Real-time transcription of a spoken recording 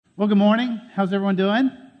Well, good morning. How's everyone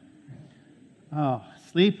doing? Oh,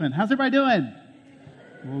 sleeping. How's everybody doing?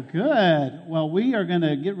 Well, good. Well, we are going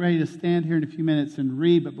to get ready to stand here in a few minutes and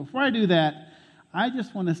read. But before I do that, I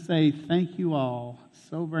just want to say thank you all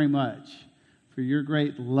so very much for your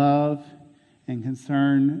great love and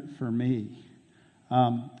concern for me.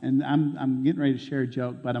 And I'm getting ready to share a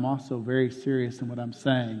joke, but I'm also very serious in what I'm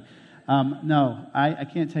saying. I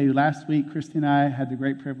can't tell you. Last week, Christy and I had the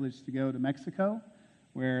great privilege to go to Mexico,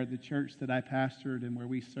 where the church that I pastored and where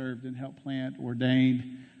we served and helped plant ordained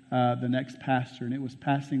the next pastor. And it was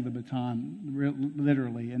passing the baton,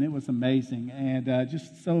 literally, and it was amazing. And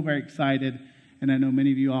just so very excited. And I know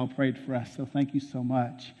many of you all prayed for us, so thank you so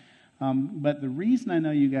much. But the reason I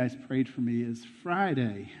know you guys prayed for me is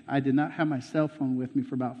Friday, I did not have my cell phone with me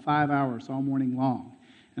for about 5 hours all morning long.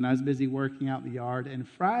 And I was busy working out in the yard. And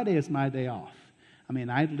Friday is my day off. I mean,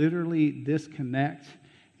 I literally disconnect,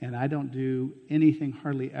 and I don't do anything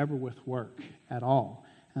hardly ever with work at all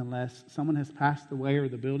unless someone has passed away or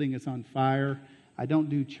the building is on fire. I don't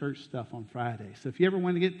do church stuff on Friday. So if you ever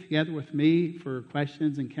want to get together with me for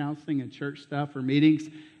questions and counseling and church stuff or meetings,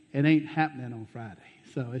 it ain't happening on Friday.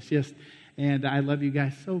 So it's just, and I love you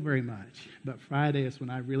guys so very much. But Friday is when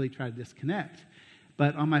I really try to disconnect.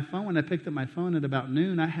 But on my phone, when I picked up my phone at about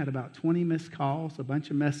noon, I had about 20 missed calls, a bunch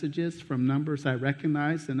of messages from numbers I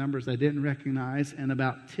recognized and numbers I didn't recognize, and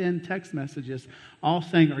about 10 text messages all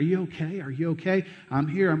saying, "Are you okay? Are you okay? I'm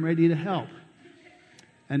here. I'm ready to help."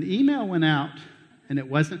 An email went out, and it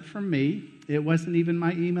wasn't from me. It wasn't even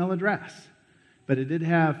my email address. But it did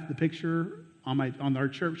have the picture on our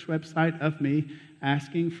church website of me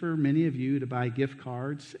asking for many of you to buy gift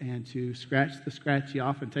cards and to scratch the scratchy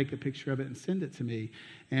off and take a picture of it and send it to me.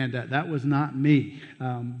 And that was not me.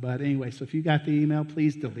 But anyway, so if you got the email,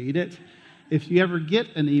 please delete it. If you ever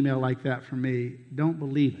get an email like that from me, don't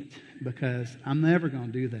believe it, because I'm never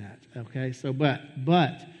going to do that. Okay? So, but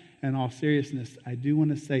in all seriousness, I do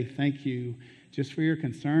want to say thank you just for your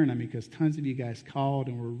concern. I mean, because tons of you guys called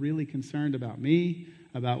and were really concerned about me,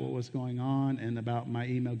 about what was going on, and about my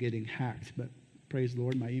email getting hacked. But praise the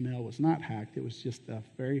Lord, my email was not hacked. It was just a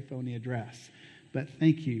very phony address. But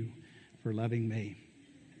thank you for loving me.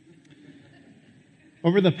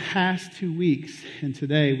 Over the past 2 weeks and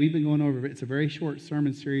today, we've been going over, it's a very short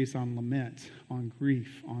sermon series on lament, on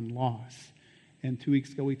grief, on loss. And 2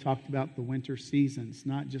 weeks ago, we talked about the winter seasons,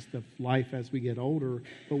 not just of life as we get older,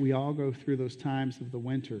 but we all go through those times of the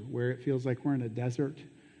winter where it feels like we're in a desert,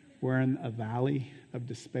 we're in a valley of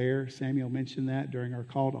despair. Samuel mentioned that during our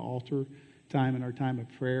call to altar time and our time of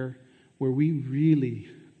prayer, where we really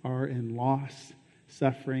are in loss,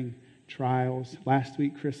 suffering, trials. Last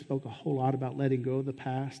week, Chris spoke a whole lot about letting go of the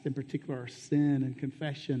past, in particular our sin and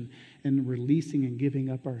confession and releasing and giving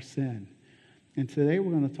up our sin. And today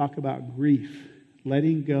we're going to talk about grief,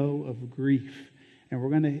 letting go of grief. And we're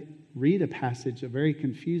going to read a passage, a very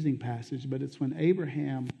confusing passage, but it's when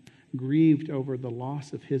Abraham grieved over the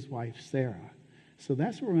loss of his wife, Sarah. So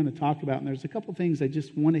that's what we're going to talk about. And there's a couple things I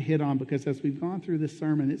just want to hit on, because as we've gone through this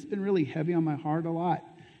sermon, it's been really heavy on my heart a lot,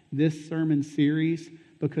 this sermon series,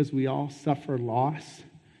 because we all suffer loss.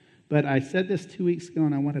 But I said this 2 weeks ago,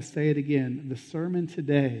 and I want to say it again. The sermon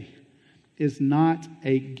today is not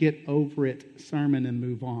a get over it sermon and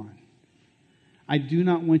move on. I do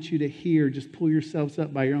not want you to hear, just pull yourselves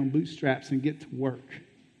up by your own bootstraps and get to work.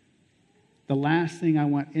 The last thing I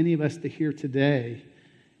want any of us to hear today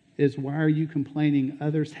is, why are you complaining?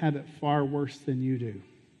 Others have it far worse than you do.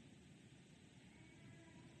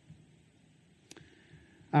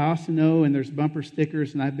 I also know, and there's bumper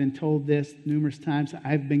stickers, and I've been told this numerous times,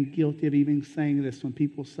 I've been guilty of even saying this when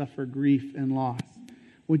people suffer grief and loss.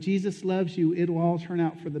 Well, Jesus loves you, it'll all turn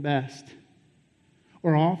out for the best.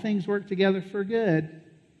 Or all things work together for good.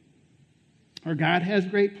 Or God has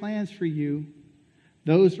great plans for you.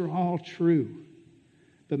 Those are all true.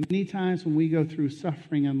 But many times when we go through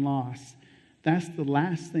suffering and loss, that's the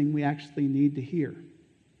last thing we actually need to hear.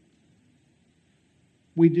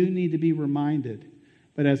 We do need to be reminded.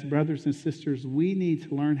 But as brothers and sisters, we need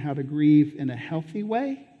to learn how to grieve in a healthy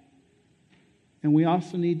way. And we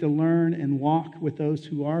also need to learn and walk with those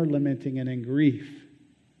who are lamenting and in grief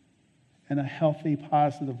in a healthy,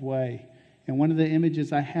 positive way. And one of the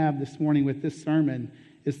images I have this morning with this sermon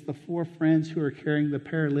is the 4 friends who are carrying the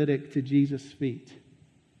paralytic to Jesus' feet.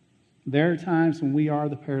 There are times when we are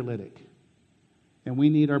the paralytic, and we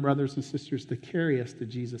need our brothers and sisters to carry us to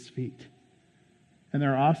Jesus' feet. And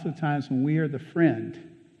there are also times when we are the friend,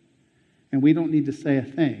 and we don't need to say a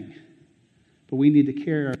thing, but we need to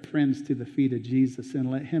carry our friends to the feet of Jesus and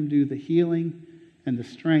let Him do the healing and the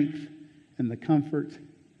strength and the comfort.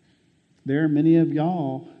 There are many of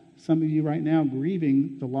y'all some of you right now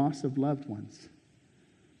grieving the loss of loved ones.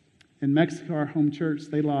 In Mexico, our home church,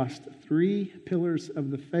 they lost 3 pillars of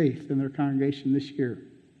the faith in their congregation this year.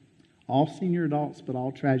 All senior adults, but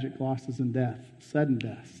all tragic losses and death, sudden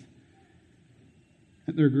deaths.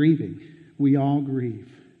 And they're grieving. We all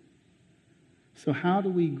grieve. So how do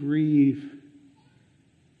we grieve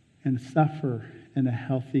and suffer in a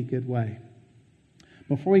healthy, good way?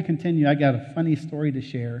 Before we continue, I got a funny story to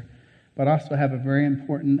share, but also have a very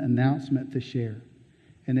important announcement to share.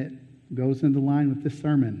 And it goes into line with this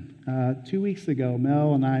sermon. 2 weeks ago,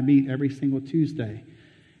 Mel and I meet every single Tuesday.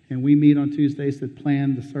 And we meet on Tuesdays to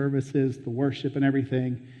plan the services, the worship, and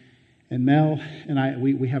everything. And Mel and I,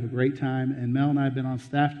 we have a great time. And Mel and I have been on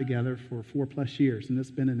staff together for 4+ years. And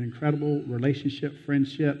it's been an incredible relationship,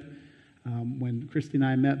 friendship. When Christy and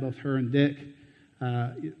I met, both her and Dick,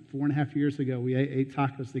 4.5 years ago, we ate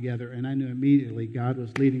tacos together. And I knew immediately God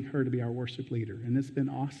was leading her to be our worship leader. And it's been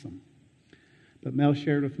awesome. But Mel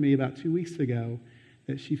shared with me about 2 weeks ago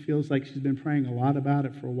that she feels like she's been praying a lot about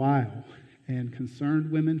it for a while. And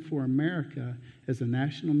Concerned Women for America is a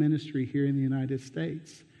national ministry here in the United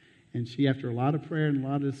States. And she, after a lot of prayer and a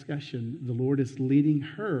lot of discussion, the Lord is leading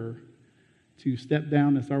her to step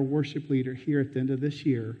down as our worship leader here at the end of this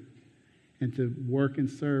year and to work and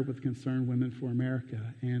serve with Concerned Women for America.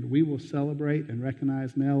 And we will celebrate and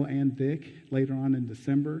recognize Mel and Dick later on in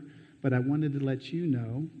December. But I wanted to let you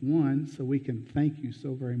know, one, so we can thank you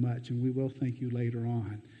so very much, and we will thank you later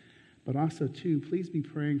on. But also, two, please be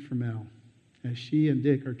praying for Mel as she and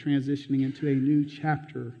Dick are transitioning into a new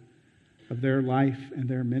chapter of their life and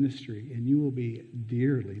their ministry, and you will be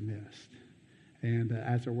dearly missed. And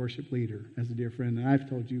as our worship leader, as a dear friend, and I've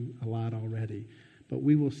told you a lot already, but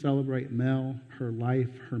we will celebrate Mel, her life,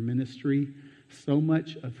 her ministry. So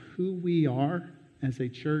much of who we are as a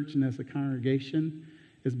church and as a congregation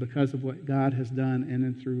is because of what God has done in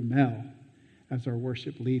and through Mel as our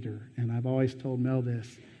worship leader. And I've always told Mel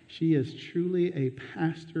this. She is truly a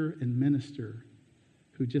pastor and minister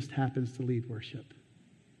who just happens to lead worship.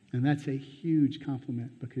 And that's a huge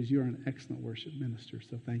compliment because you're an excellent worship minister,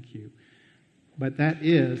 so thank you. But that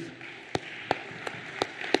is...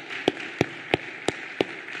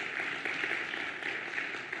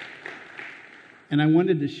 And I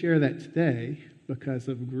wanted to share that today because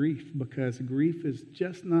of grief, because grief is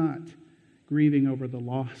just not grieving over the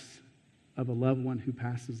loss of a loved one who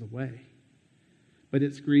passes away, but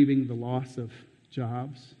it's grieving the loss of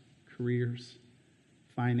jobs, careers,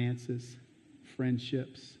 finances,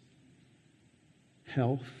 friendships,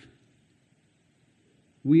 health.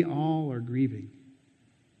 We all are grieving.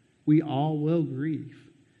 We all will grieve,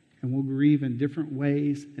 and we'll grieve in different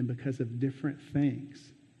ways and because of different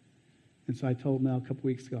things. And so I told Mel a couple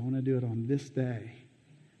weeks ago, I want to do it on this day.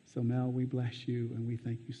 So Mel, we bless you and we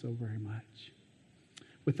thank you so very much.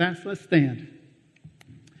 With that, let's stand.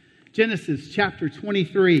 Genesis chapter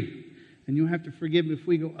 23. And you'll have to forgive me if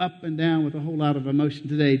we go up and down with a whole lot of emotion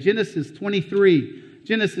today. Genesis 23.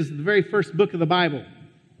 Genesis is the very first book of the Bible.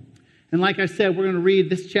 And like I said, we're going to read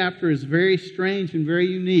this chapter is very strange and very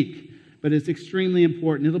unique, but it's extremely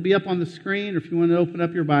important. It'll be up on the screen, or if you want to open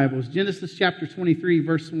up your Bibles. Genesis chapter 23,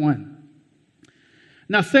 verse 1.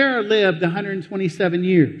 Now Sarah lived 127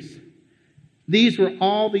 years. These were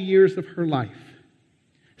all the years of her life.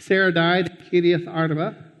 Sarah died at Kiriath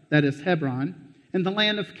Arba, that is Hebron, in the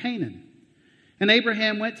land of Canaan. And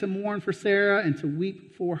Abraham went to mourn for Sarah and to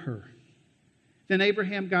weep for her. Then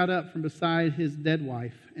Abraham got up from beside his dead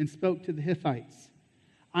wife and spoke to the Hittites.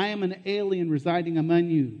 I am an alien residing among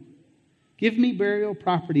you. Give me burial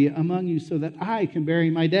property among you so that I can bury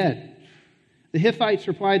my dead. The Hittites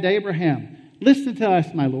replied to Abraham, Listen to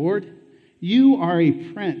us, my Lord. You are a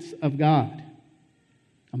prince of God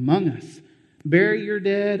among us. Bury your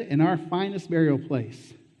dead in our finest burial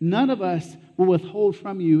place. None of us will withhold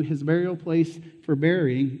from you his burial place for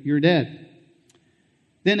burying your dead.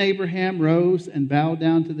 Then Abraham rose and bowed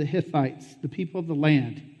down to the Hittites, the people of the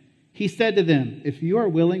land. He said to them, If you are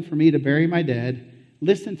willing for me to bury my dead,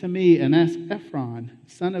 listen to me and ask Ephron,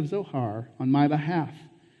 son of Zohar, on my behalf,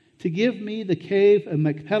 to give me the cave of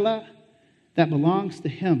Machpelah that belongs to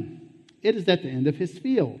him. It is at the end of his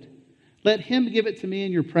field. Let him give it to me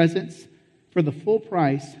in your presence for the full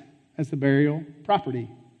price as the burial property.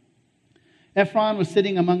 Ephron was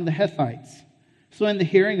sitting among the Hittites. So in the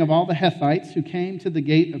hearing of all the Hittites who came to the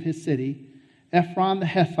gate of his city, Ephron the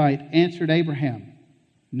Hittite answered Abraham,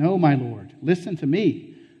 No, my Lord, listen to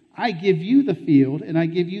me. I give you the field, and I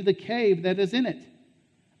give you the cave that is in it.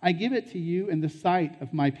 I give it to you in the sight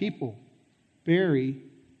of my people. Bury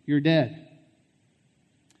your dead.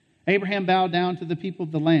 Abraham bowed down to the people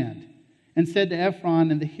of the land and said to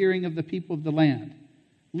Ephron in the hearing of the people of the land,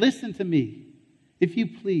 Listen to me, if you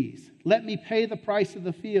please. Let me pay the price of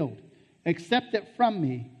the field. Accept it from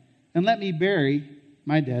me, and let me bury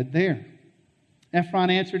my dead there." Ephron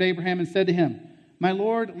answered Abraham and said to him, "My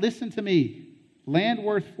lord, listen to me. Land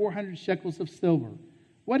worth 400 shekels of silver.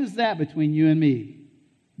 What is that between you and me?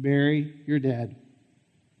 Bury your dead."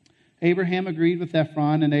 Abraham agreed with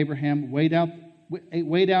Ephron, and Abraham weighed out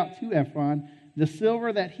to Ephron the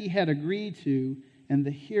silver that he had agreed to in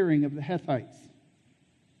the hearing of the Hittites.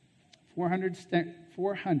 400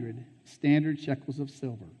 standard shekels of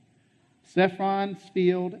silver. Ephron's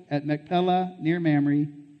field at Machpelah near Mamre,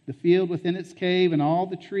 the field within its cave, and all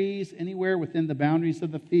the trees anywhere within the boundaries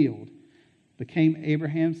of the field, became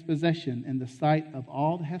Abraham's possession in the sight of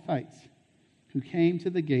all the Hittites who came to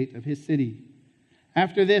the gate of his city.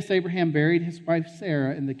 After this, Abraham buried his wife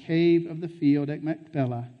Sarah in the cave of the field at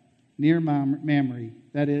Machpelah near Mamre,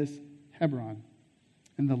 that is, Hebron,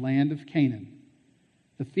 in the land of Canaan.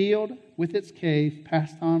 The field with its cave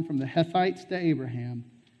passed on from the Hittites to Abraham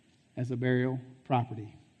as a burial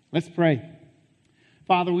property. Let's pray.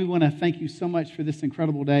 Father, we want to thank you so much for this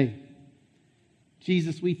incredible day.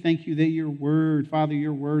 Jesus, we thank you that your word, Father,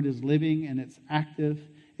 your word is living and it's active.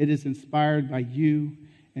 It is inspired by you,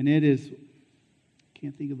 and it is, I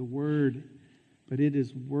can't think of the word, but it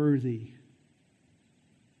is worthy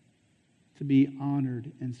to be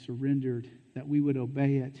honored and surrendered, that we would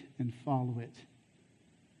obey it and follow it.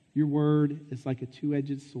 Your word is like a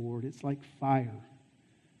two-edged sword. It's like fire.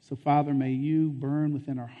 So, Father, may you burn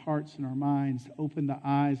within our hearts and our minds, open the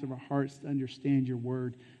eyes of our hearts to understand your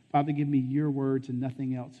word. Father, give me your words and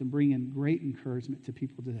nothing else, and bring in great encouragement to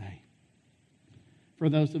people today. For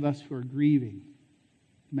those of us who are grieving,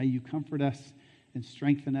 may you comfort us and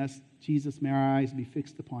strengthen us. Jesus, may our eyes be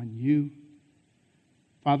fixed upon you.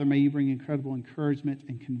 Father, may you bring incredible encouragement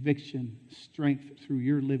and conviction, strength through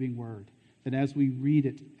your living word, that as we read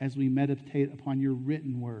it, as we meditate upon your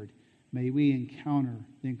written word, may we encounter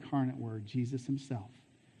the incarnate word, Jesus himself.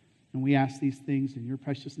 And we ask these things in your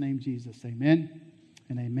precious name, Jesus. Amen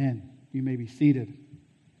and amen. You may be seated.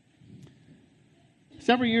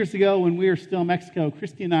 Several years ago, when we were still in Mexico,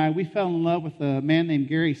 Christy and I, we fell in love with a man named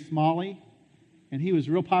Gary Smalley. And he was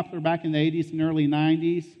real popular back in the 80s and early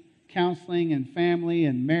 90s, counseling and family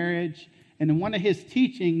and marriage. And in one of his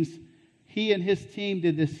teachings, he and his team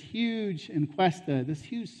did this huge encuesta, this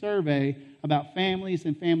huge survey about families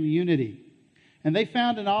and family unity. And they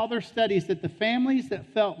found in all their studies that the families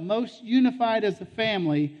that felt most unified as a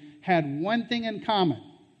family had one thing in common.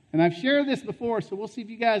 And I've shared this before, so we'll see if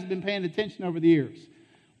you guys have been paying attention over the years.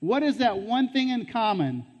 What is that one thing in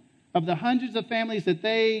common of the hundreds of families that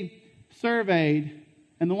they surveyed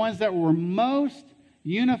and the ones that were most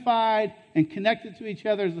unified and connected to each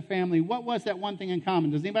other as a family? What was that one thing in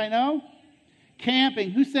common? Does anybody know? Camping.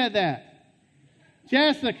 Who said that?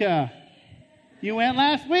 Jessica. You went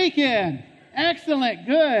last weekend. Excellent.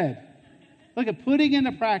 Good. Look at putting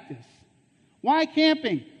into practice. Why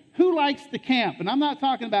camping? Who likes to camp? And I'm not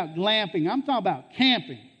talking about glamping. I'm talking about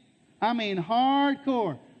camping. I mean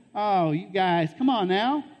hardcore. Oh, you guys, come on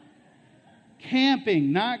now.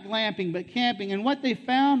 Camping, not glamping, but camping. And what they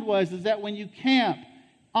found is that when you camp,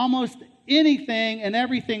 almost anything and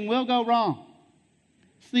everything will go wrong.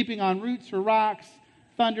 Sleeping on roots or rocks,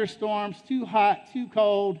 thunderstorms, too hot, too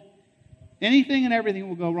cold. Anything and everything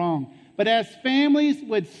will go wrong. But as families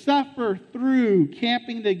would suffer through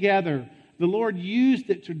camping together, the Lord used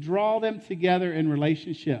it to draw them together in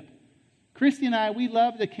relationship. Christy and I, we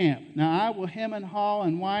love to camp. Now, I will hem and haw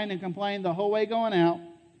and whine and complain the whole way going out.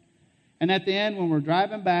 And at the end, when we're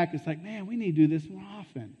driving back, it's like, man, we need to do this more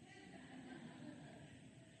often.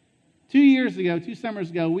 2 summers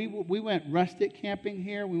ago, we went rustic camping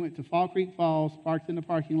here. We went to Fall Creek Falls, parked in the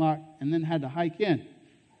parking lot, and then had to hike in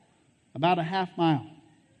about a half mile.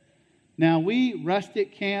 Now, we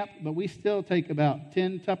rustic camp, but we still take about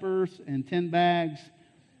 10 tuppers and 10 bags,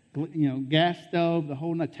 gas stove, the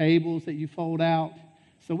whole tables that you fold out.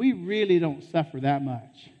 So we really don't suffer that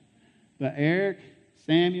much. But Eric,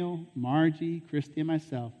 Samuel, Margie, Christy, and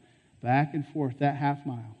myself, back and forth that half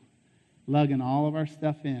mile, lugging all of our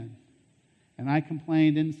stuff in. And I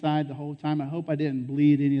complained inside the whole time. I hope I didn't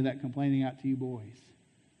bleed any of that complaining out to you boys.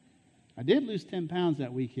 I did lose 10 pounds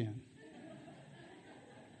that weekend.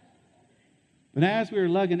 But as we were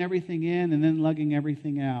lugging everything in and then lugging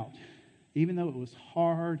everything out, even though it was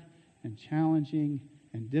hard and challenging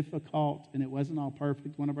and difficult, and it wasn't all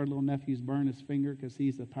perfect, one of our little nephews burned his finger because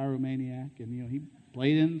he's a pyromaniac, and he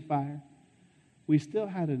played in the fire. We still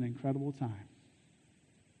had an incredible time.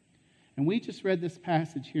 And we just read this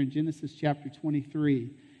passage here in Genesis chapter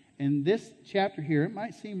 23. And this chapter here, it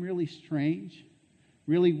might seem really strange,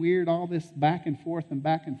 Really weird, all this back and forth and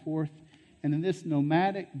back and forth. And in this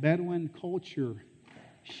nomadic Bedouin culture,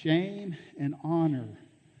 shame and honor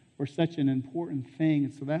were such an important thing.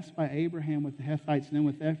 And so that's why Abraham with the Hethites and then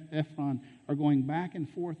with Ephron are going back and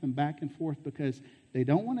forth, because they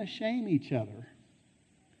don't want to shame each other.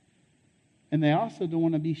 And they also don't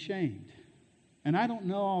want to be shamed. And I don't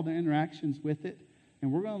know all the interactions with it,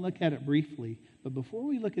 and we're going to look at it briefly. But before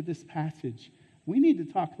we look at this passage, we need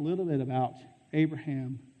to talk a little bit about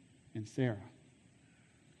Abraham and Sarah.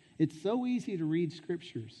 It's so easy to read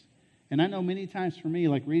scriptures. And I know many times for me,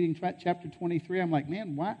 like reading chapter 23, I'm like,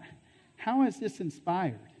 man, how is this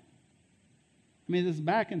inspired? I mean, this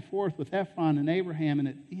back and forth with Ephron and Abraham,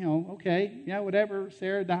 and whatever,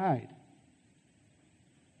 Sarah died.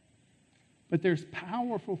 But there's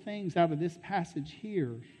powerful things out of this passage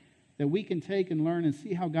here that we can take and learn and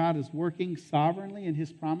see how God is working sovereignly in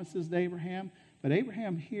his promises to Abraham. But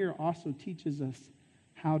Abraham here also teaches us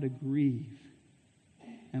how to grieve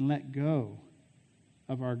and let go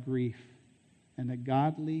of our grief in a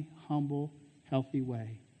godly, humble, healthy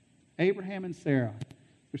way. Abraham and Sarah.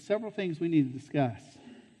 There's several things we need to discuss.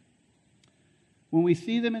 When we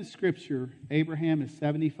see them in Scripture, Abraham is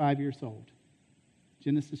 75 years old.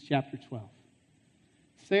 Genesis chapter 12.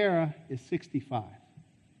 Sarah is 65.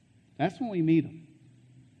 That's when we meet them.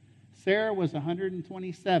 Sarah was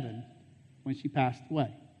 127 when she passed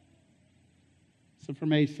away. So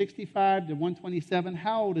from age 65 to 127,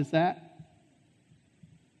 how old is that?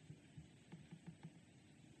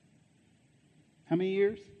 How many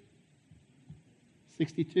years?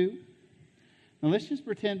 62? Now let's just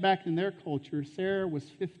pretend back in their culture, Sarah was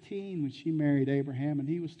 15 when she married Abraham and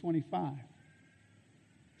he was 25.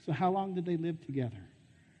 So how long did they live together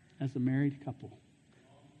as a married couple?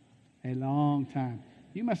 A long time.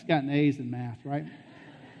 You must have gotten A's in math, right?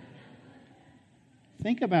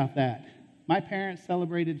 Think about that. My parents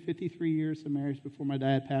celebrated 53 years of marriage before my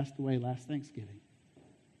dad passed away last Thanksgiving.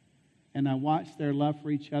 And I watched their love for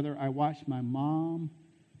each other. I watched my mom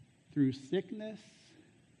through sickness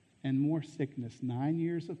and more sickness, 9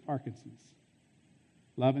 years of Parkinson's,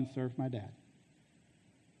 love and serve my dad.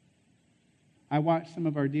 I watched some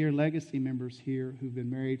of our dear legacy members here who've been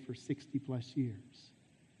married for 60 plus years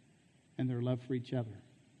and their love for each other.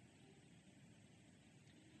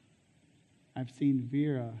 I've seen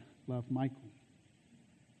Vera love Michael.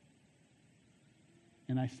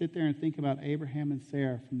 And I sit there and think about Abraham and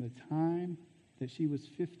Sarah from the time that she was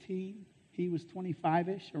 15, he was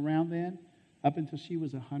 25-ish, around then, up until she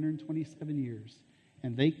was 127 years.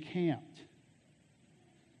 And they camped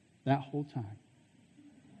that whole time.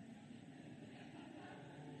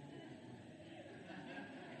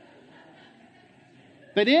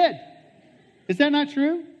 They did. Is that not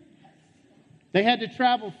true? They had to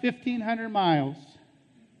travel 1,500 miles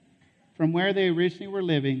from where they originally were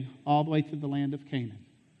living all the way to the land of Canaan.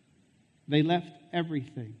 They left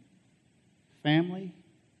everything. Family,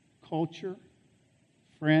 culture,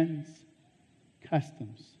 friends,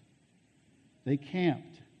 customs. They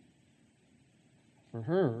camped. For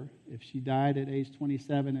her, if she died at age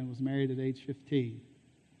 27 and was married at age 15,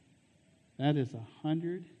 that is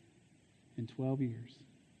 112 years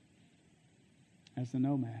as a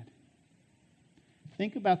nomad.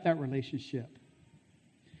 Think about that relationship.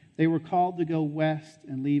 They were called to go west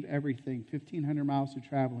and leave everything, 1,500 miles of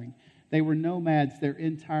traveling. They were nomads their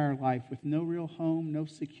entire life with no real home, no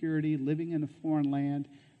security, living in a foreign land,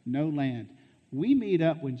 no land. We meet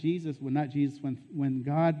up when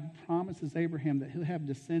God promises Abraham that he'll have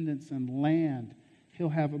descendants and land. He'll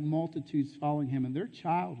have multitudes following him, and they're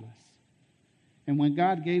childless. And when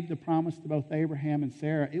God gave the promise to both Abraham and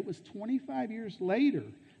Sarah, it was 25 years later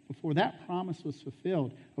before that promise was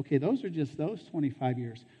fulfilled. Okay, those are just those 25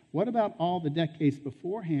 years. What about all the decades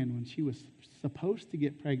beforehand when she was supposed to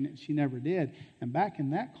get pregnant? She never did. And back in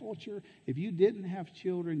that culture, if you didn't have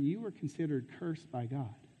children, you were considered cursed by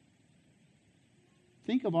God.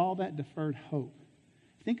 Think of all that deferred hope.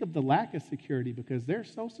 Think of the lack of security, because their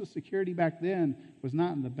social security back then was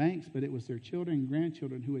not in the banks, but it was their children and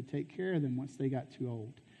grandchildren who would take care of them once they got too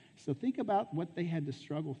old. So think about what they had to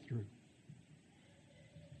struggle through.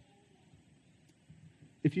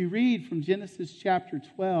 If you read from Genesis chapter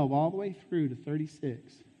 12 all the way through to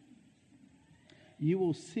 36, you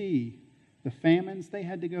will see the famines they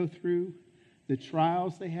had to go through, the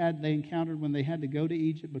trials they encountered when they had to go to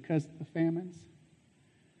Egypt because of the famines.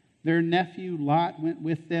 Their nephew Lot went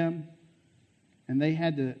with them, and they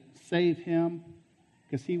had to save him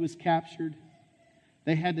because he was captured.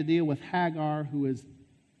 They had to deal with Hagar, who was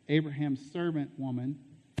Abraham's servant woman,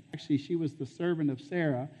 Actually, she was the servant of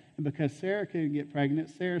Sarah, and because Sarah couldn't get pregnant,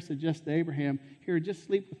 Sarah suggested to Abraham, here, just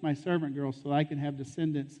sleep with my servant girl so I can have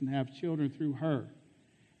descendants and have children through her.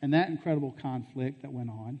 And that incredible conflict that went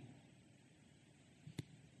on.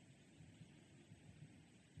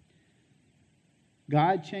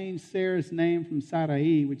 God changed Sarah's name from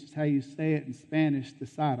Sarai, which is how you say it in Spanish, to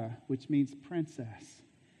Sarah, which means princess.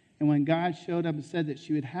 And when God showed up and said that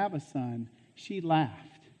she would have a son, she laughed.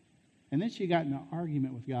 And then she got in an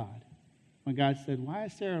argument with God. When God said, why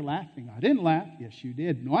is Sarah laughing? I didn't laugh. Yes, you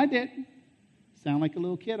did. No, I didn't. Sound like a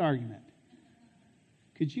little kid argument.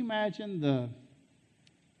 Could you imagine the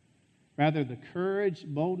courage,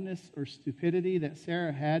 boldness, or stupidity that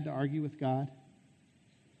Sarah had to argue with God?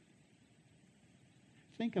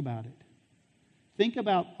 Think about it. Think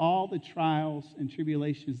about all the trials and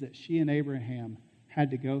tribulations that she and Abraham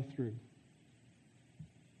had to go through.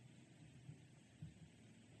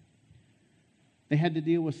 They had to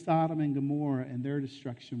deal with Sodom and Gomorrah and their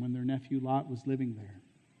destruction when their nephew Lot was living there.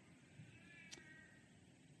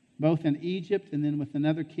 Both in Egypt and then with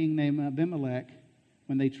another king named Abimelech,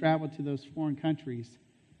 when they traveled to those foreign countries,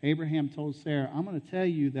 Abraham told Sarah, I'm going to tell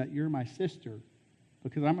you that you're my sister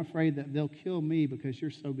because I'm afraid that they'll kill me because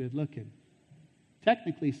you're so good looking.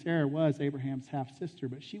 Technically, Sarah was Abraham's half-sister,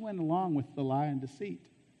 but she went along with the lie and deceit.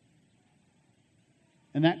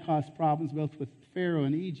 And that caused problems both with Pharaoh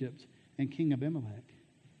in Egypt and King Abimelech.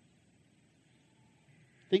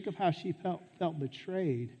 Think of how she felt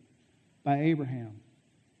betrayed by Abraham.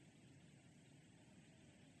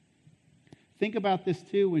 Think about this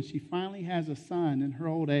too when she finally has a son in her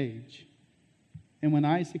old age. And when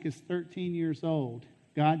Isaac is 13 years old,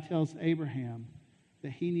 God tells Abraham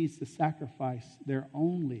that he needs to sacrifice their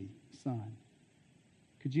only son.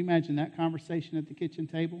 Could you imagine that conversation at the kitchen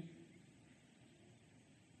table?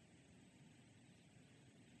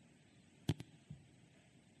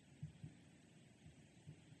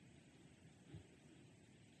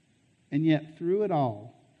 And yet, through it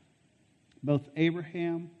all, both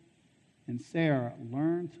Abraham and Sarah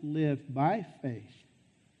learned to live by faith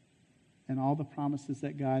in all the promises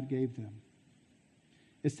that God gave them.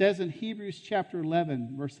 It says in Hebrews chapter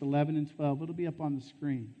 11, verse 11 and 12, it'll be up on the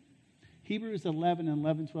screen. Hebrews 11 and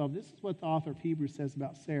 11, 12, this is what the author of Hebrews says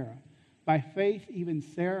about Sarah. By faith, even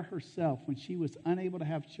Sarah herself, when she was unable to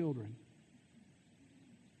have children,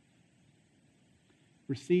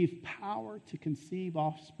 received power to conceive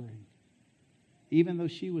offspring, even though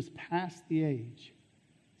she was past the age,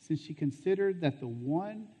 since she considered that the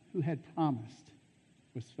one who had promised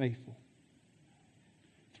was faithful.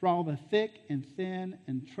 Through all the thick and thin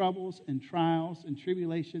and troubles and trials and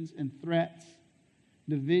tribulations and threats,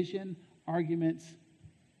 division, arguments,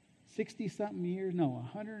 60-something years,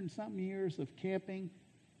 100-something years of camping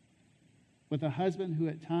with a husband who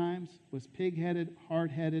at times was pig-headed,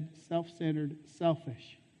 hard-headed, self-centered,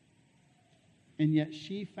 selfish. And yet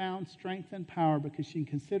she found strength and power because she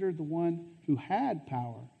considered the one who had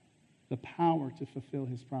power, the power to fulfill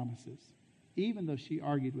his promises, even though she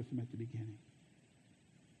argued with him at the beginning.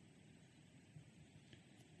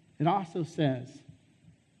 It also says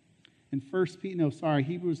in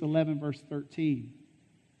Hebrews 11, verse 13,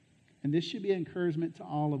 and this should be an encouragement to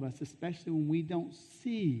all of us, especially when we don't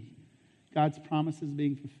see God's promises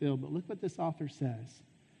being fulfilled. But look what this author says.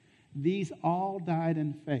 These all died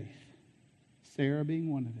in faith, Sarah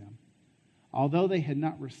being one of them, although they had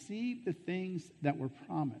not received the things that were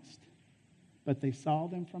promised, but they saw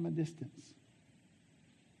them from a distance,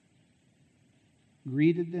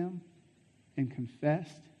 greeted them, and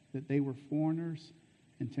confessed that they were foreigners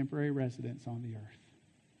and temporary residents on the earth.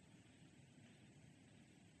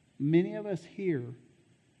 Many of us here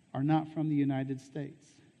are not from the United States.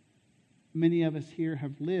 Many of us here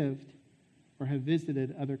have lived or have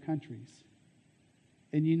visited other countries.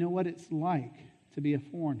 And you know what it's like to be a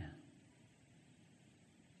foreigner.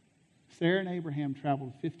 Sarah and Abraham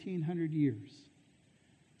traveled 1,500 years.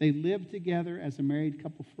 They lived together as a married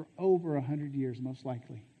couple for over 100 years, most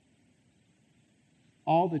likely.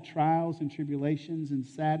 All the trials and tribulations and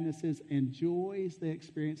sadnesses and joys they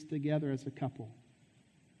experienced together as a couple.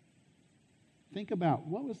 Think about,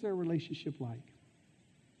 what was their relationship like?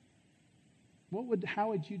 How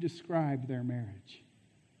would you describe their marriage?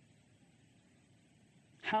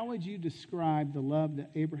 How would you describe the love that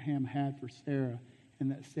Abraham had for Sarah and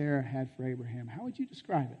that Sarah had for Abraham? How would you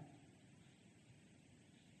describe it?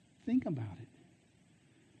 Think about it.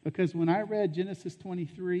 Because when I read Genesis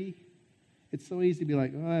 23, it's so easy to be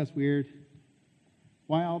like, oh, that's weird.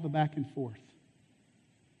 Why all the back and forth?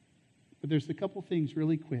 But there's a couple things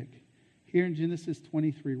really quick. Here in Genesis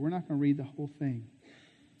 23, we're not going to read the whole thing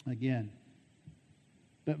again.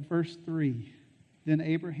 But verse 3, Then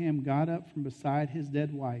Abraham got up from beside his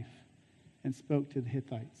dead wife and spoke to the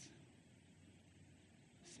Hittites.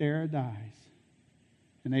 Sarah dies,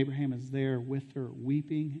 and Abraham is there with her,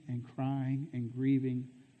 weeping and crying and grieving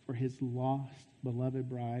for his lost, beloved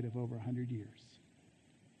bride of over 100 years.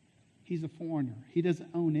 He's a foreigner. He doesn't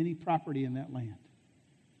own any property in that land.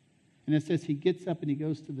 And it says he gets up and he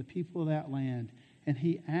goes to the people of that land, and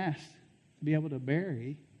he asks to be able to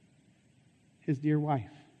bury his dear wife.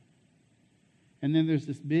 And then there's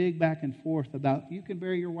this big back and forth about, you can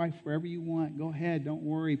bury your wife wherever you want. Go ahead. Don't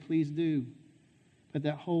worry. Please do. But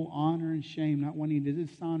that whole honor and shame, not wanting to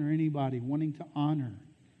dishonor anybody, wanting to honor.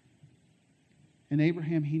 And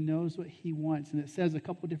Abraham, he knows what he wants. And it says a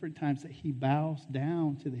couple different times that he bows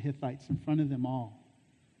down to the Hittites in front of them all.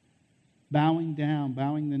 Bowing down,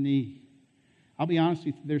 bowing the knee. I'll be honest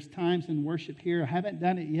with you, there's times in worship here, I haven't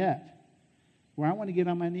done it yet, where I want to get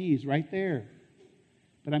on my knees right there.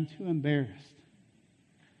 But I'm too embarrassed.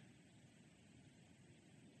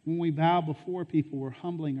 When we bow before people, we're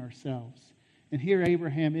humbling ourselves. And here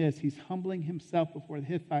Abraham is. He's humbling himself before the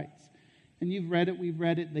Hittites. And you've read it, we've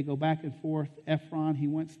read it. They go back and forth. Ephron, he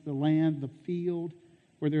wants the land, the field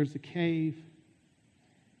where there's a cave.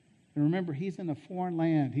 And remember, he's in a foreign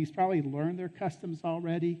land. He's probably learned their customs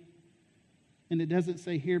already. And it doesn't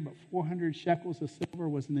say here, but 400 shekels of silver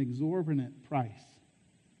was an exorbitant price.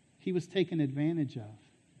 He was taken advantage of.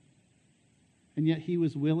 And yet he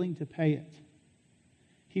was willing to pay it.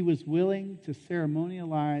 He was willing to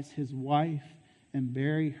ceremonialize his wife and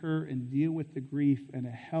bury her and deal with the grief in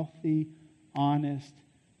a healthy, honest,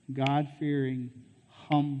 God-fearing,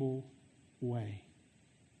 humble way.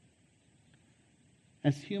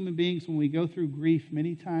 As human beings, when we go through grief,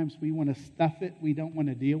 many times we want to stuff it. We don't want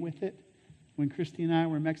to deal with it. When Christy and I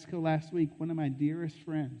were in Mexico last week, one of my dearest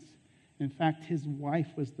friends, in fact, his wife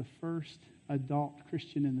was the first adult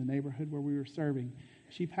Christian in the neighborhood where we were serving.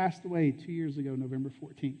 She passed away 2 years ago, November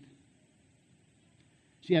 14th.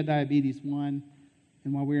 She had diabetes 1,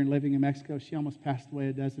 and while we were living in Mexico, she almost passed away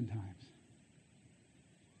a dozen times.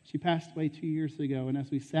 She passed away 2 years ago, and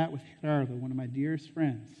as we sat with Gerardo, one of my dearest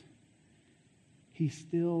friends, he's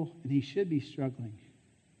still, and he should be struggling,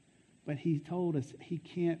 but he told us he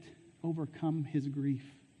can't overcome his grief.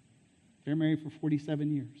 They're married for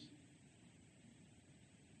 47 years.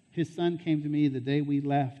 His son came to me the day we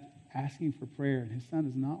left asking for prayer, and his son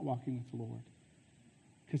is not walking with the Lord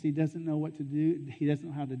because he doesn't know what to do. He doesn't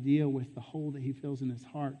know how to deal with the hole that he feels in his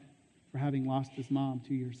heart for having lost his mom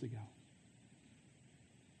 2 years ago.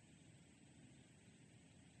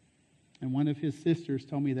 And one of his sisters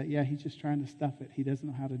told me that, yeah, he's just trying to stuff it. He doesn't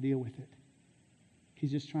know how to deal with it.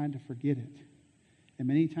 He's just trying to forget it. And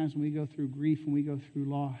many times when we go through grief and we go through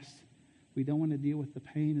loss, we don't want to deal with the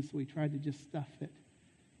pain, and so we try to just stuff it.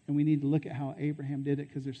 And we need to look at how Abraham did it,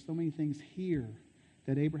 because there's so many things here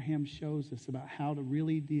that Abraham shows us about how to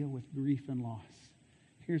really deal with grief and loss.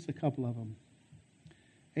 Here's a couple of them.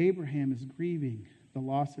 Abraham is grieving the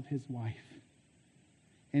loss of his wife,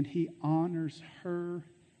 and he honors her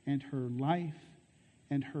and her life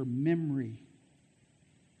and her memory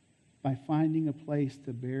by finding a place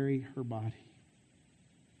to bury her body.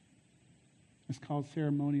 It's called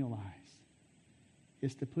ceremonialize.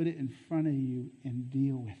 It's to put it in front of you and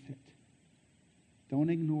deal with it. Don't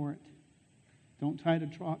ignore it. Don't try to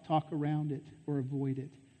talk around it or avoid it.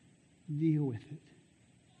 Deal with it.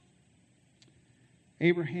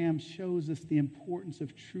 Abraham shows us the importance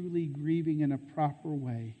of truly grieving in a proper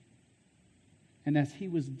way. And as he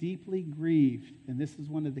was deeply grieved, and this is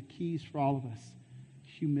one of the keys for all of us,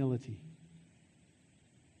 humility.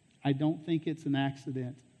 I don't think it's an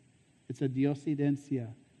accident. It's a diosidencia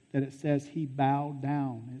that it says he bowed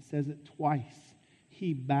down. It says it twice.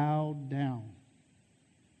 He bowed down.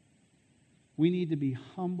 We need to be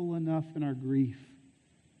humble enough in our grief.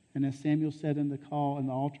 And as Samuel said in the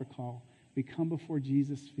altar call, we come before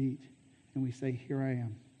Jesus' feet and we say, here I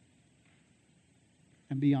am.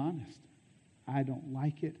 And be honest. I don't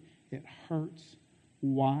like it. It hurts.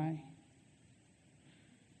 Why?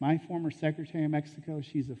 My former secretary in Mexico,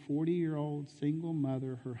 she's a 40-year-old single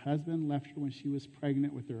mother. Her husband left her when she was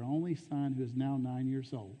pregnant with their only son, who is now 9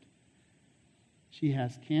 years old. She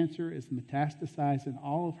has cancer. It's metastasized in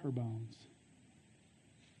all of her bones.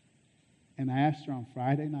 And I asked her on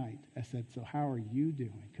Friday night, I said, so how are you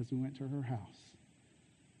doing? Because we went to her house.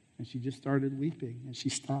 And she just started weeping. And she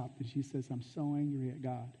stopped. And she says, I'm so angry at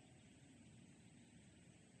God.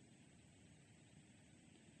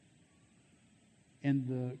 And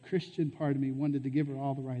the Christian part of me wanted to give her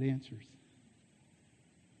all the right answers.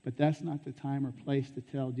 But that's not the time or place to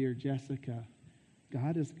tell dear Jessica,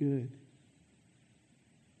 God is good.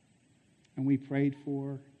 And we prayed for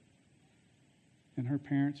her. and her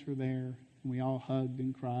parents were there, and we all hugged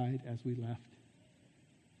and cried as we left.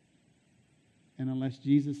 And unless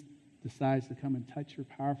Jesus decides to come and touch her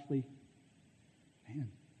powerfully,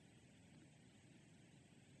 man.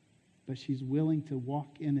 But she's willing to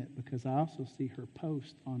walk in it, because I also see her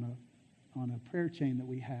post on a prayer chain that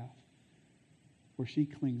we have, where she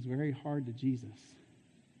clings very hard to Jesus,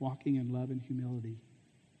 walking in love and humility,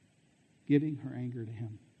 giving her anger to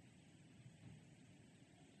him.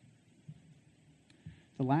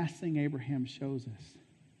 The last thing Abraham shows us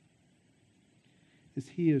is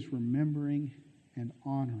he is remembering and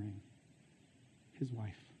honoring his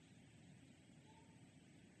wife.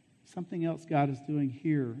 Something else God is doing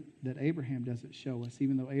here that Abraham doesn't show us,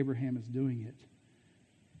 even though Abraham is doing it.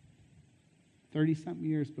 30-something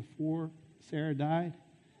years before Sarah died,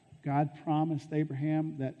 God promised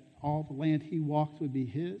Abraham that all the land he walked would be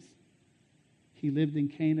his. He lived in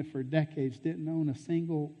Canaan for decades, didn't own a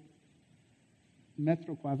single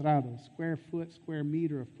metro cuadrado, square foot, square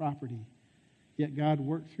meter of property. Yet God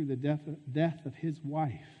worked through the death of his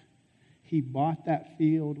wife. He bought that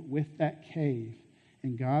field with that cave,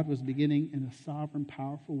 and God was beginning in a sovereign,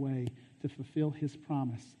 powerful way to fulfill his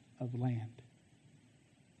promise of land.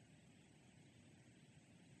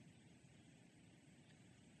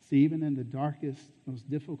 See, even in the darkest, most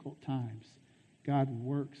difficult times, God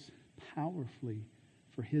works powerfully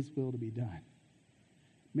for his will to be done.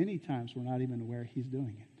 Many times we're not even aware he's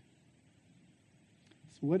doing it.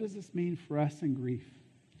 So what does this mean for us in grief?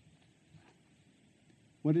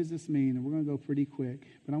 What does this mean? And we're going to go pretty quick,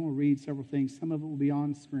 but I'm going to read several things. Some of it will be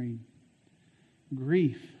on screen.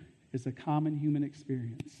 Grief is a common human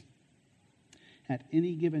experience. At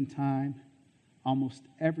any given time, almost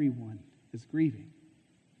everyone is grieving.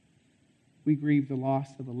 We grieve the loss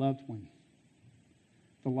of a loved one,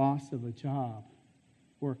 the loss of a job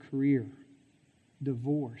or a career,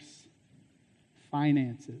 divorce,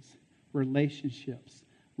 finances, relationships,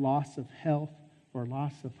 loss of health or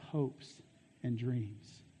loss of hopes and dreams.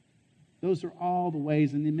 Those are all the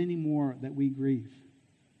ways, and many more, that we grieve.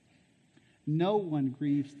 No one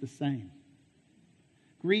grieves the same.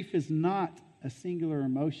 Grief is not a singular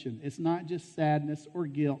emotion. It's not just sadness or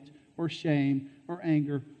guilt or shame or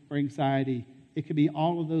anger or anxiety. It could be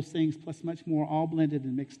all of those things plus much more, all blended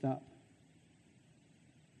and mixed up.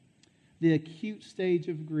 The acute stage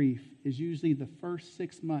of grief is usually the first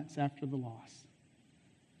 6 months after the loss.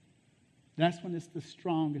 That's when it's the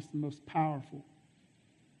strongest and most powerful.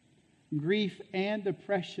 Grief and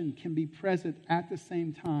depression can be present at the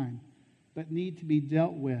same time, but need to be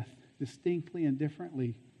dealt with distinctly and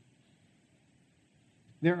differently.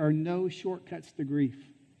 There are no shortcuts to grief.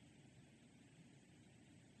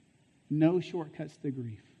 No shortcuts to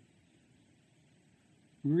grief.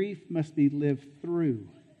 Grief must be lived through.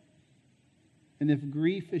 And if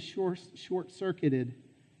grief is short-circuited,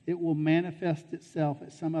 it will manifest itself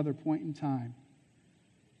at some other point in time.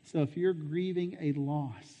 So if you're grieving a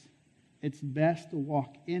loss, it's best to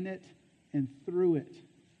walk in it and through it,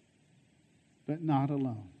 but not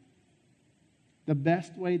alone. The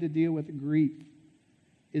best way to deal with grief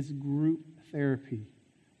is group therapy.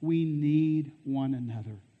 We need one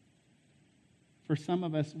another. For some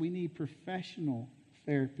of us, we need professional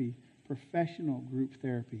therapy, professional group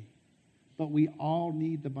therapy. But we all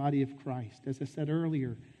need the body of Christ. As I said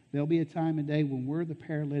earlier, there'll be a time and day when we're the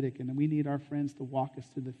paralytic and we need our friends to walk us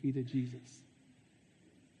to the feet of Jesus.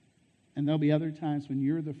 And there'll be other times when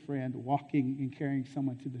you're the friend walking and carrying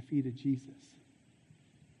someone to the feet of Jesus.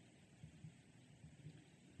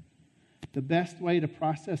 The best way to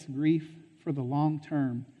process grief for the long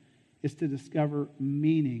term is to discover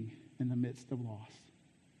meaning in the midst of loss.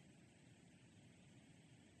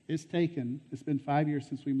 It's been 5 years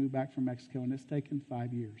since we moved back from Mexico, and it's taken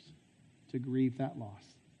 5 years to grieve that loss.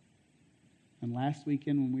 And last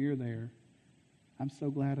weekend when we were there, I'm so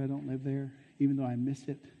glad I don't live there, even though I miss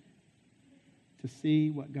it, to see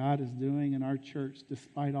what God is doing in our church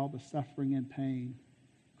despite all the suffering and pain.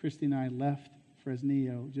 Christy and I left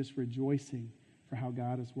Fresnillo just rejoicing for how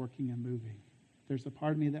God is working and moving. There's a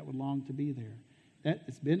part of me that would long to be there.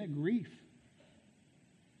 It's been a grief.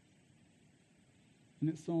 And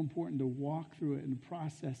it's so important to walk through it and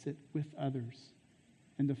process it with others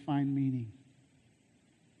and to find meaning.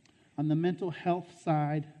 On the mental health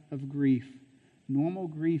side of grief, normal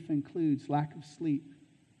grief includes lack of sleep,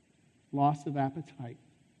 loss of appetite,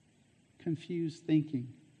 confused thinking,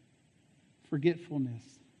 forgetfulness,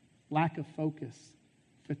 lack of focus,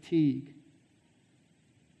 fatigue,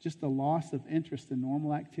 just a loss of interest in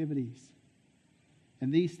normal activities.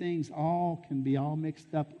 And these things all can be all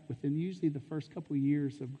mixed up within usually the first couple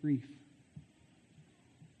years of grief.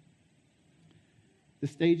 The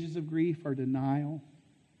stages of grief are denial,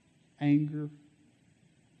 anger,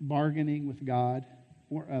 bargaining with God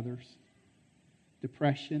or others,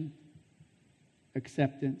 depression,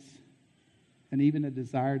 acceptance, and even a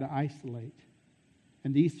desire to isolate.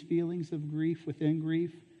 And these feelings of grief within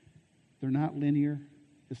grief, they're not linear.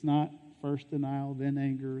 It's not first denial, then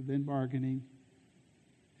anger, then bargaining.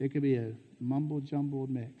 It could be a mumble-jumbled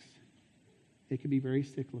mix. It could be very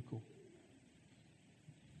cyclical.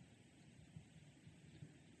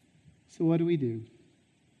 So what do we do?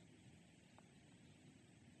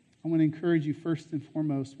 I want to encourage you first and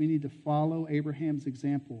foremost, we need to follow Abraham's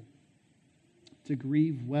example, to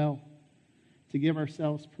grieve well, to give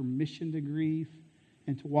ourselves permission to grieve,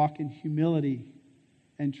 and to walk in humility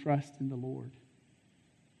and trust in the Lord.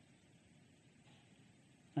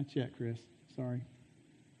 Not yet, Chris. Sorry.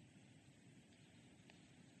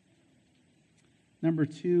 Number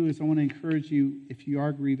 2 is I want to encourage you, if you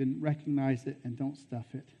are grieving, recognize it and don't stuff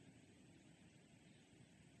it.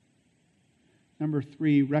 Number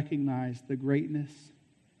 3, recognize the greatness,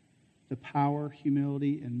 the power,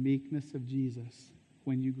 humility, and meekness of Jesus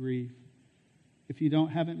when you grieve. If you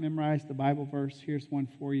haven't memorized the Bible verse, here's one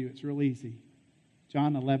for you. It's real easy.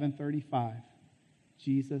 John 11:35.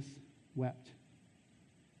 Jesus wept.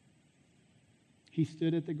 He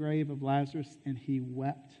stood at the grave of Lazarus and he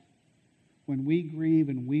wept. When we grieve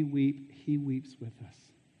and we weep, he weeps with us.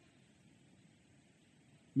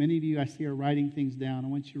 Many of you I see are writing things down. I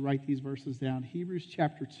want you to write these verses down. Hebrews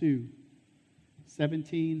chapter 2,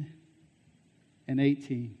 17 and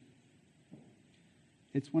 18.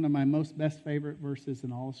 It's one of my best favorite verses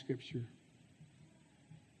in all of Scripture.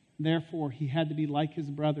 Therefore, he had to be like his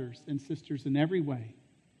brothers and sisters in every way,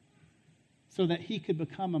 so that he could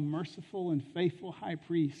become a merciful and faithful high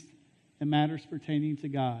priest in matters pertaining to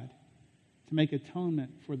God, to make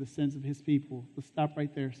atonement for the sins of his people. Let's stop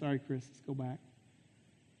right there. Sorry, Chris. Let's go back.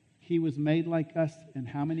 He was made like us in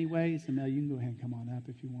how many ways? And now you can go ahead and come on up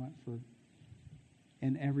if you want.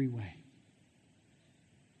 In every way.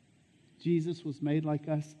 Jesus was made like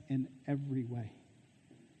us in every way.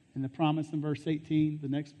 And the promise in verse 18, the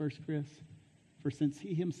next verse, Chris, for since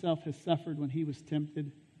he himself has suffered when he was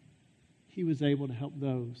tempted, he was able to help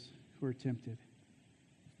those who are tempted.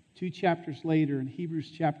 2 chapters later, in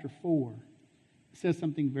Hebrews chapter 4, it says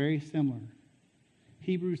something very similar.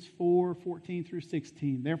 Hebrews 4:14 through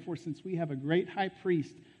 16. Therefore, since we have a great high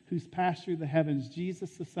priest who's passed through the heavens,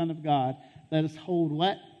 Jesus, the Son of God, let us hold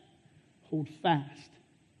what? Hold fast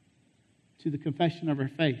to the confession of our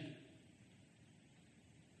faith.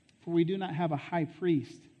 For we do not have a high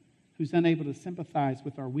priest who's unable to sympathize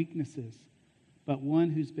with our weaknesses, but one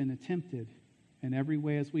who's been tempted in every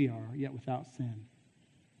way as we are, yet without sin.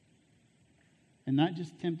 And not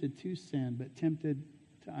just tempted to sin, but tempted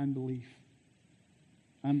to unbelief.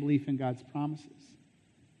 Unbelief in God's promises,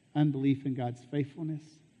 unbelief in God's faithfulness,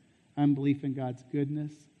 unbelief in God's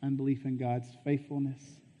goodness, unbelief in God's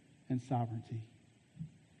faithfulness and sovereignty.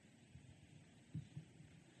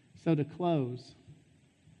 So to close,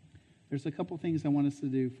 there's a couple things I want us to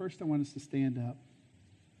do. First, I want us to stand up.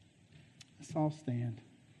 Let's all stand.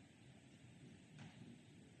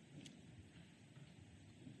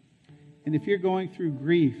 And if you're going through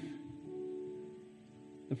grief,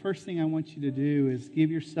 the first thing I want you to do is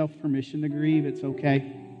give yourself permission to grieve. It's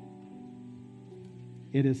okay.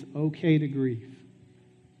 It is okay to grieve.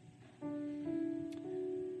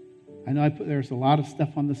 I know there's a lot of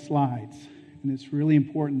stuff on the slides, and it's really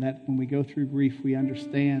important that when we go through grief, we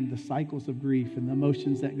understand the cycles of grief and the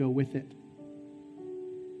emotions that go with it.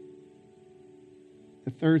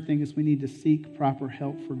 The third thing is we need to seek proper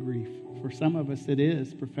help for grief. For some of us, it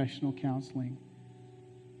is professional counseling.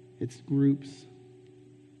 It's group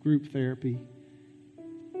therapy.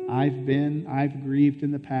 I've grieved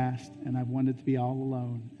in the past, and I've wanted to be all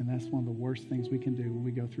alone, and that's one of the worst things we can do when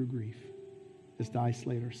we go through grief, is to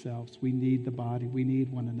isolate ourselves. We need the body. We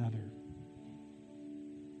need one another.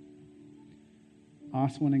 I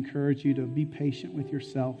also want to encourage you to be patient with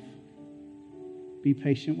yourself, be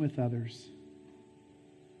patient with others,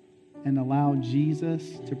 and allow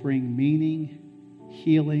Jesus to bring meaning,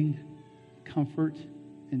 healing, comfort,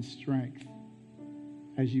 and strength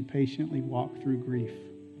as you patiently walk through grief.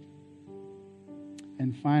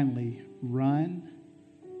 And finally, run,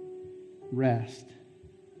 rest,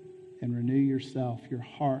 and renew yourself, your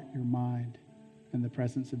heart, your mind, in the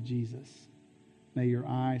presence of Jesus. May your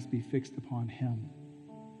eyes be fixed upon him.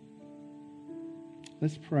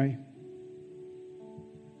 Let's pray.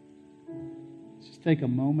 Just take a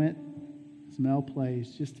moment as Mel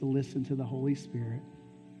plays just to listen to the Holy Spirit.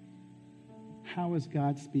 How is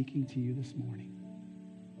God speaking to you this morning?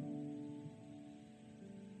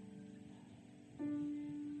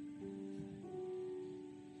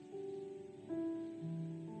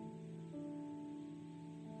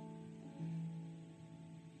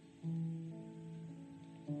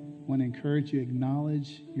 encourage you,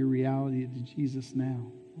 acknowledge your reality to Jesus now.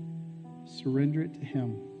 Surrender it to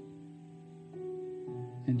him.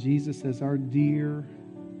 And Jesus, as our dear,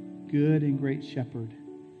 good, and great shepherd,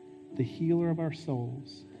 the healer of our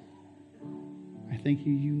souls, I thank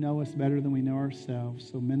you, you know us better than we know ourselves.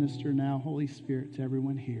 So minister now, Holy Spirit, to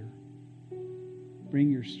everyone here.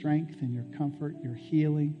 Bring your strength and your comfort, your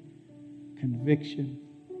healing, conviction,